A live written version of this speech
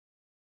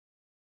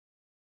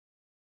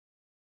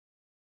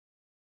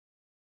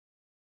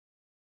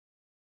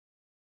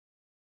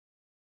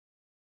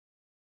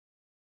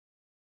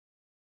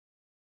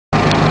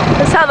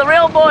is how the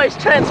real boys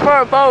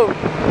transfer a boat.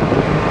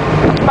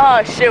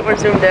 Oh shit, we're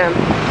zoomed in.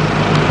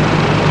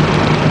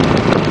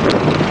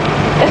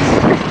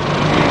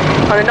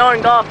 On a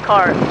Northern golf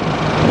cart.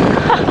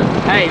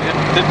 Hey,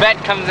 the bet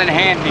comes in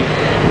handy.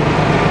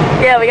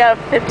 Yeah, we got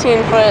a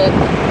 15-foot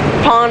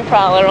pond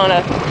prowler on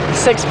a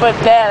 6-foot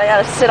bed. I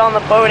gotta sit on the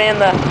boat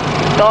and the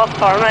golf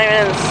cart. I'm not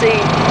even in the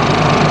seat.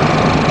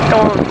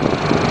 Going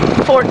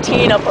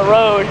 14 up a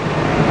road.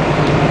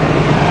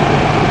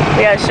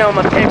 We gotta show them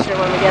a picture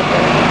when we get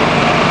there.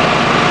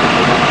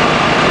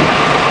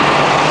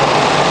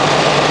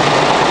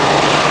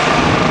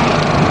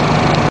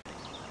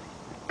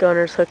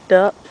 Gunner's hooked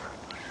up.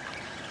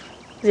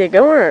 Is he a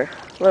goer or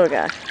little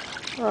guy?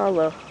 Oh,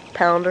 little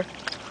pounder.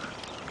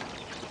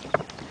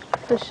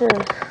 Fishing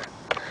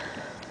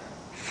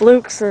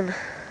flukes and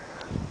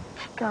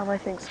God, my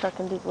thing's stuck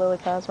in deep lily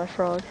pads, my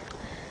frog.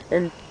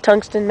 And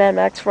tungsten Mad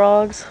Max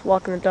frogs,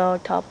 walking the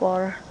dog, top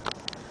water.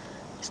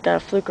 He's got a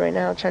fluke right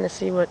now, trying to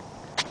see what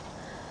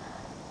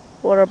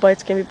our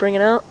bites can be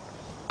bringing out.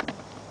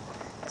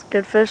 It's a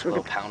good fish.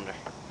 Little pounder.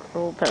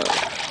 Little pounder.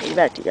 I'll get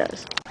back to you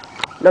guys.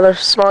 Another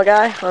small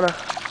guy on a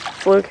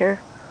fluke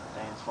here.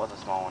 Dang, this was a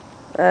small one.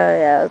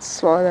 Yeah, it's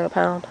smaller than a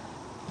pound.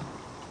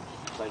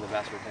 It's like the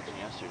bass we were catching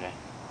yesterday.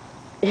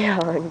 Yeah,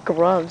 like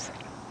grubs.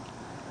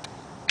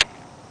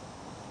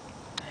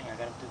 Dang, I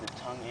got him through the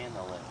tongue and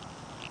the lip.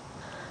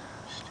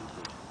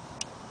 Stupid.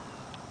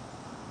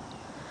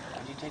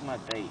 Why'd you take my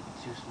bait?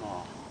 It's too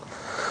small.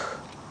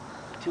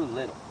 Too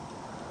little.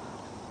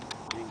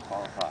 You didn't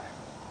qualify.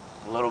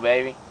 Little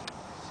baby.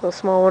 So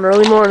small one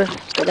early morning.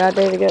 The guy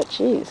David got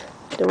cheese.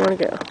 Didn't want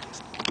to go.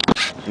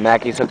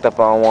 Mackey's hooked up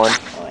on one.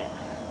 Oh yeah,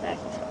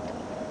 Mackey's hooked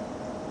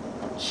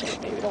up. Don't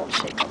shake, baby. Don't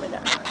shake on me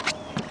now.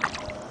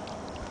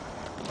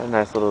 A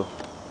nice little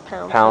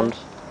Pound.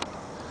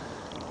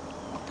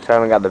 Still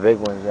haven't got the big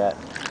ones yet.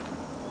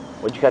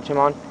 What'd you catch him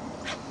on?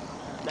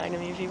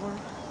 Magnum UV worm.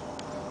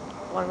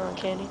 Watermelon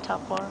candy,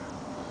 top bar.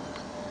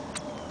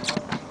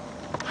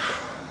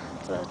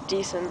 It's a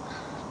decent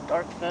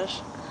dark fish.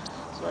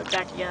 So I'll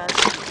back you guys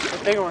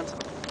with bigger ones.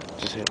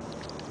 Just hit.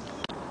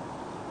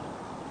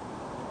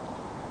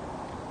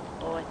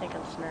 Oh, I think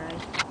I'm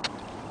snagged.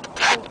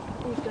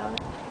 Oh, he's got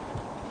it.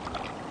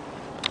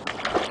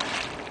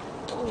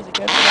 Oh, he's a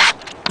good fish.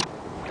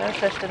 Good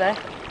fish today.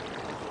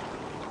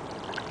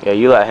 Yeah,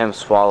 you let him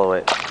swallow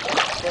it.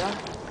 Did I?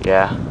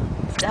 Yeah.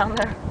 It's down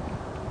there.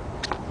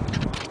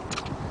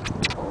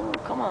 Oh,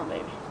 come on,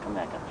 baby. Come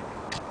back up here.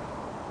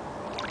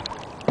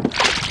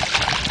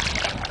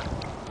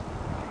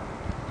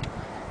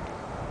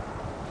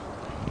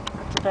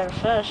 That's a better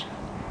fish.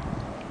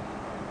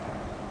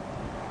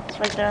 It's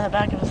right there in the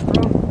back of his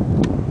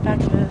throat. Back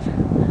of his...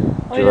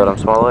 Did you let him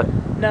swallow it?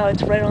 No,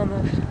 it's right on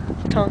the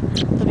tongue.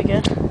 That'll be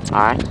good.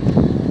 Alright.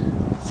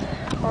 It's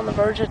on the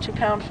verge of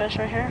 2-pound fish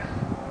right here.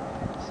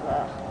 So,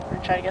 we're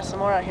gonna try to get some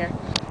more out here.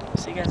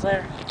 See you guys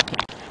later.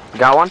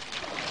 Got one?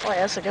 Oh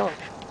yeah, that's a good one.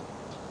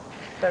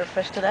 Better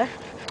fish today.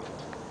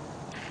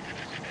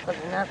 Other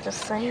than that,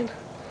 just saying.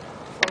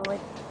 Something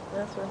like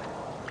this or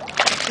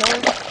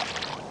killer.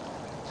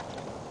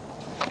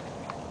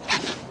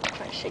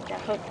 Try to shake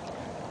that hook.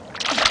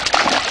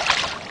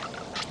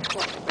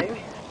 Come on,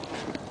 baby.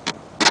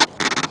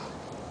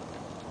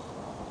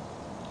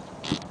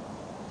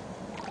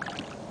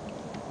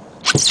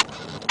 This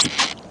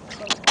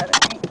one's got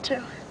a deep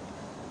too.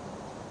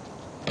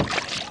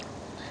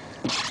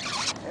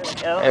 There we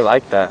go. I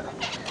like that.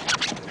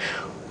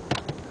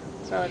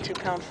 It's another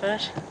 2-pound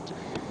fish.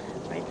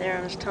 Right there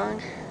on his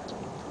tongue.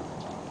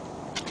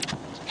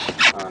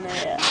 On a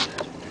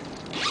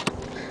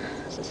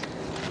this is a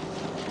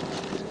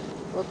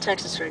little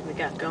Texas rig we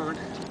got going.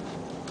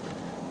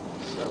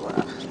 So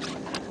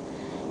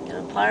get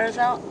the pliers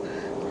out.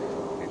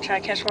 We're gonna try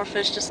to catch more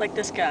fish just like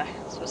this guy.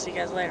 So we'll see you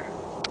guys later.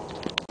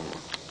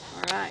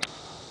 Alright.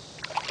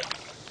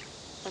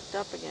 Hooked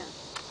up again.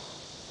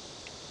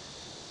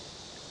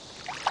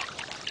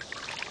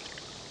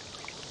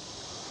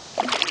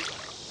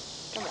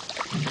 Come on.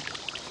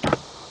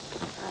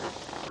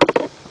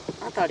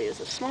 I thought he was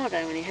a small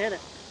guy when he hit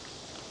it.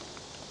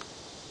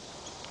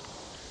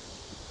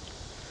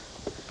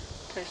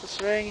 Texas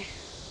rig.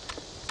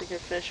 It's a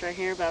good fish right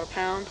here, about a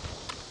pound.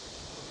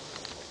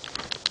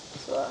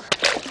 So,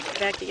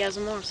 back to you guys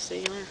some more. See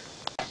you later.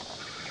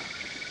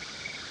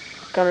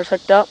 Gunner's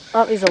hooked up.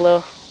 Oh, he's a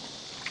little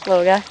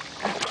guy.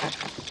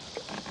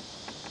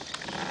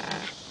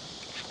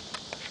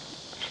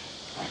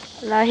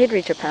 Nah, he'd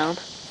reach a pound.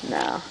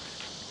 No.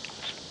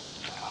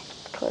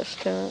 Close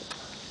to it.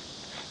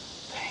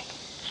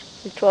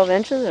 12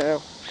 inches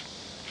or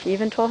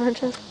even 12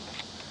 inches?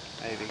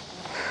 Maybe.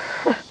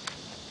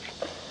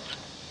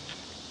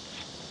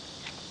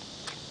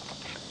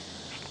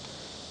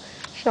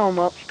 Show him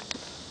up.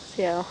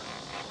 See how.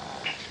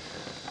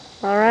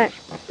 Alright,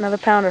 another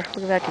pounder.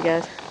 We'll get back to you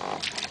guys.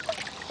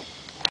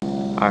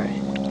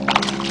 Alright.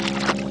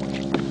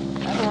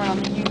 Another one on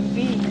the UV.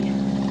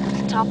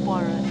 It's top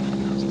water.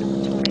 Still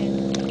a 20.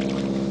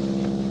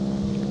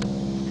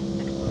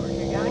 Over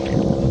here, guy.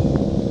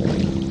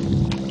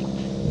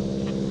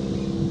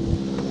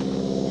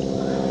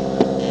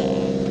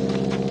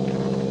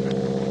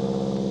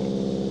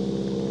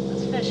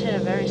 just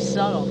hit it very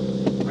subtle.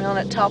 Reeling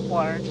at top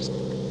water, just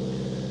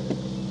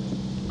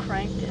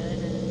cranked it.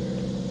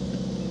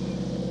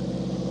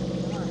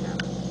 Come on now.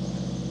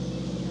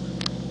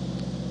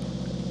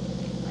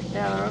 Right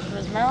there on the roof of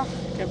his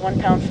mouth. Good 1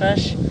 pound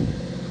fish.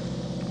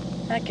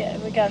 Okay,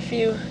 we got a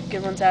few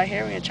good ones out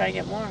here. We're gonna try to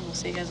get more. We'll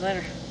see you guys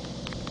later.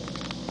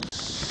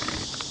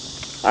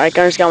 Alright,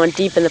 Gunner's got one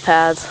deep in the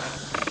pads. So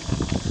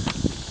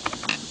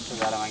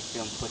that I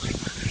feel him twitching.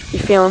 You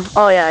feel him?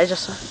 Oh yeah, I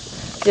just...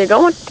 Is he a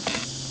good one?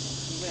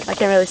 I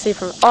can't really see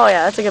from... Oh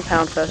yeah, that's a good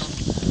pound fish.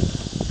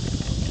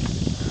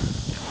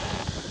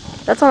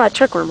 That's on that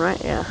trick worm,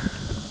 right? Yeah.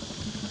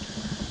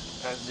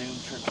 That zoom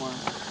trick worm.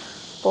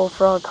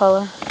 Bullfrog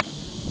color.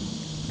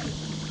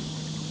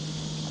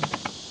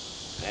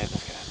 Damn,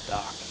 this guy's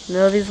dark.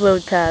 No, these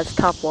lily pads,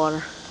 top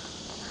water.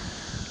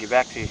 Get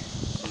back to you.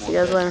 See you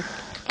guys later.